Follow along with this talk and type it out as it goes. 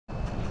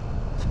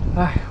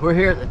Alright, we're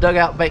here at the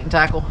Dugout Bait and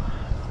Tackle.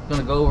 I'm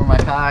gonna go over my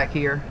kayak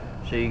here,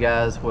 show you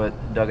guys what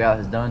Dugout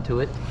has done to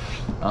it.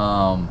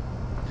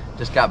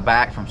 Just got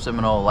back from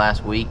Seminole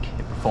last week.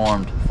 It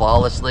performed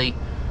flawlessly.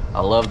 I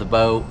love the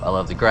boat, I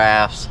love the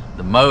graphs,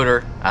 the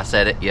motor. I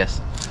said it,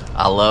 yes,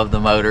 I love the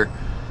motor.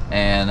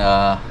 And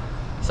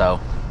so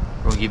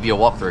we're gonna give you a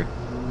walkthrough.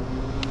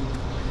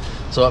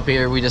 So up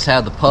here we just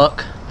have the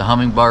puck, the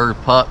Hummingbird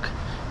puck.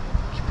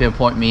 You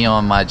pinpoint me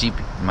on my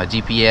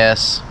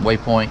GPS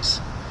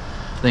waypoints,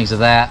 things of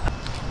that.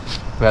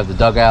 We have the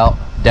Dugout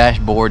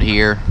dashboard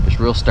here. It's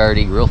real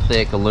sturdy, real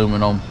thick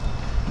aluminum.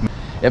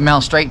 It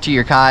mounts straight to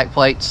your kayak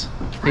plates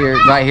here,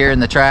 right here in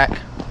the track.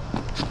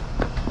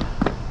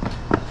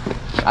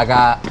 I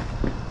got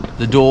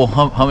the dual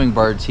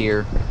Hummingbirds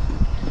here.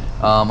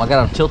 I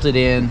got them tilted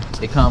in.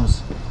 It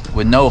comes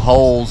with no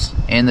holes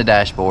in the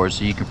dashboard,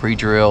 so you can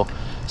pre-drill,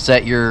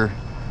 set your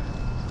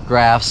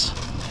graphs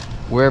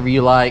wherever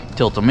you like,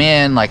 tilt them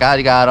in like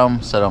I got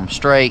them, set them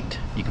straight.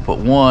 You can put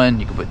 1,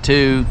 you can put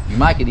 2, you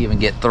might could even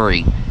get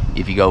 3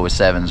 if you go with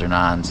 7s or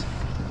 9s.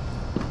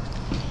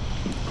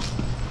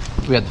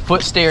 We have the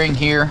foot steering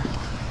here.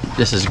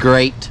 This is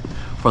great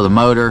for the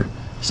motor,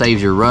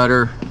 saves your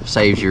rudder,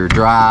 saves your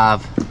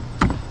drive,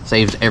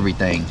 saves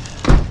everything.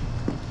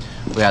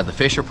 We have the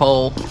fisher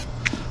pole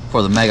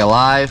for the Mega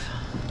Live.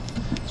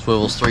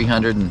 Swivels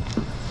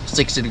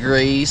 360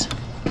 degrees.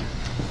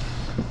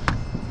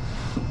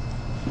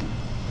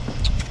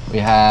 We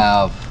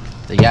have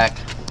the Yak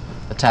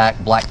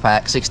Attack Black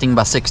Pack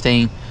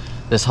 16x16.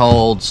 This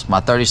holds my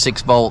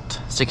 36 volt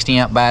 60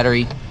 amp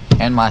battery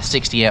and my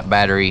 60 amp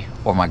battery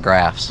for my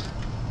graphs.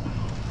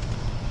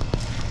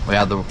 We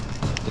have the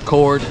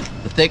cord,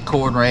 the thick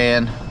cord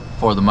ran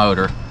for the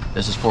motor.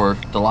 This is for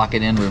to lock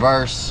it in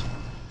reverse.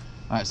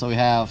 Alright, so we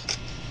have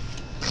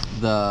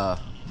the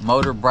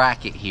motor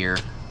bracket here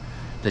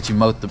that you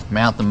mount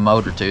the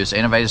motor to. It's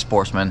Innovative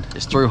Sportsman.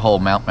 It's through hole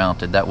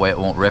mounted, that way it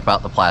won't rip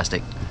out the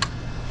plastic.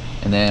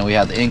 And then we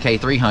have the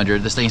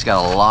NK300. This thing's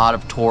got a lot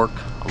of torque,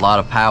 a lot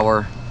of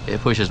power. It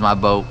pushes my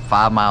boat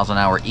 5 miles an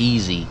hour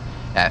easy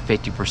at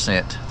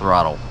 50%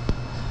 throttle.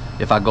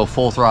 If I go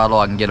full throttle,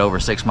 I can get over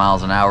 6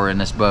 miles an hour in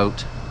this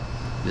boat.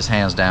 Just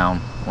hands down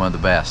one of the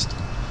best.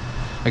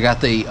 I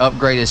got the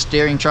upgraded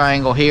steering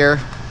triangle here.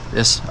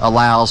 This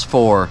allows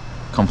for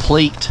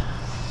complete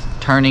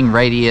turning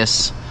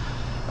radius.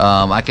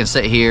 I can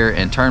sit here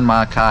and turn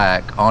my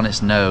kayak on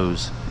its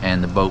nose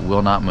and the boat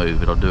will not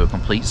move. It'll do a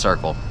complete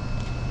circle.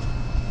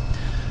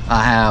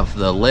 I have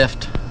the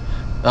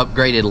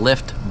upgraded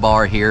lift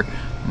bar here,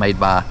 made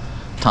by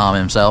Tom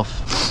himself.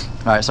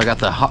 Alright, so I got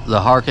the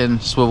Harken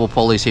swivel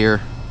pulleys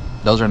here.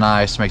 Those are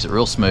nice, makes it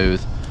real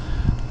smooth.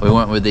 We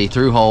went with the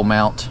through hole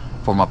mount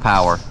for my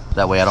power.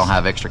 That way I don't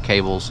have extra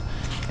cables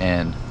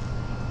and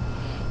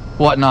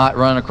whatnot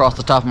running across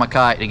the top of my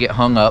kayak to get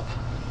hung up.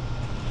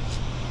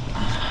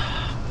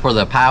 For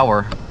the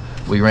power,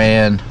 we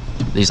ran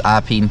these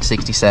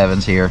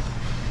IP67s here.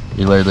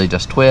 You literally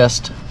just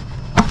twist,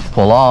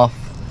 pull off,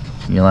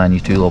 you line your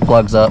 2 little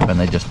plugs up and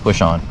they just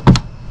push on.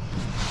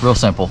 Real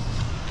simple.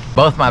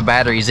 Both my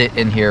batteries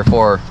in here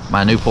for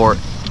my Newport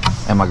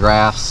and my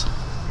graphs.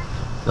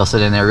 They'll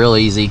sit in there real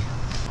easy.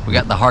 We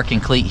got the Harken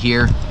cleat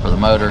here for the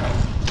motor.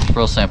 It's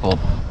real simple.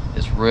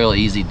 It's real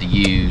easy to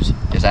use.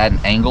 It's at an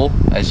angle,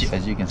 as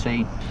you can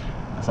see.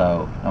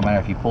 So no matter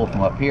if you pull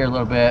from up here a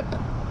little bit,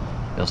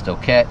 it'll still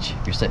catch.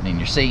 If you're sitting in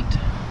your seat,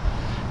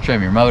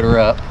 trim your motor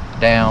up,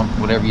 down,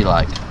 whatever you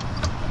like.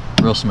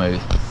 Real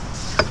smooth.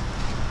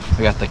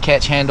 We got the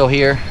catch handle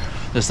here.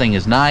 This thing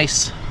is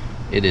nice.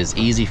 It is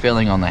easy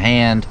filling on the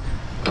hand.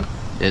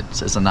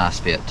 It's a nice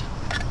fit.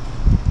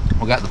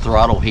 We got the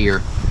throttle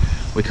here.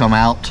 We come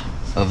out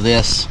of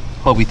this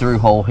Hobie through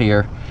hole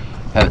here,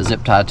 have it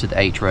zip tied to the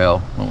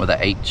H-rail. Went with a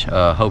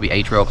Hobie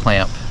H-rail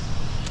clamp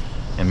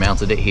and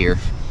mounted it here.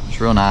 It's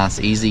real nice,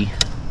 easy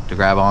to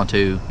grab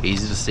onto,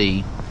 easy to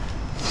see.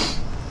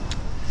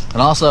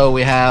 And also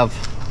we have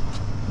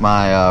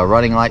my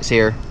running lights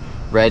here,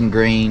 red and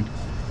green.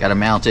 Got them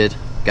mounted,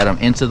 got them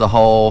into the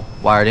hole,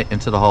 wired it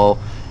into the hole,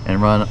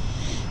 and run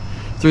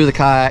through the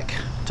kayak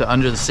to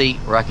under the seat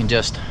where I can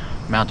just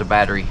mount a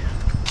battery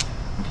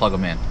and plug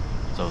them in.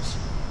 So it's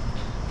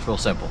real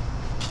simple.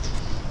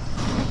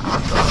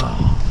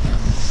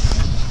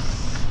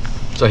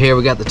 So here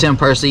we got the Tim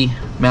Percy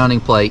mounting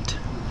plate.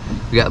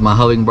 We got my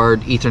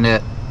Hummingbird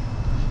Ethernet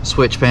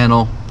switch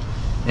panel,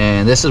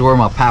 and this is where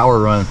my power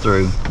runs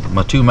through.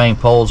 My 2 main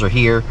poles are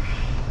here,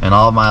 and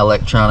all my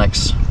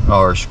electronics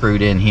are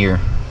screwed in here.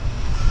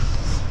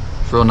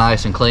 It's real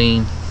nice and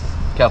clean,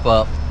 kept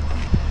up.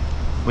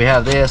 We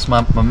have this,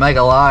 my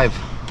Mega Live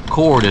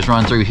cord is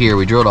run through here.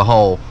 We drilled a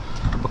hole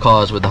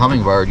because with the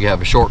Hummingbird you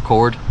have a short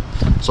cord,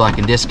 so I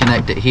can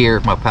disconnect it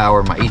here, my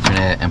power, my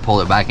Ethernet, and pull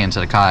it back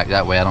into the kayak.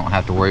 That way I don't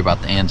have to worry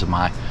about the ends of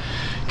my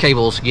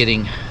cables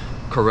getting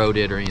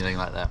corroded or anything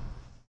like that.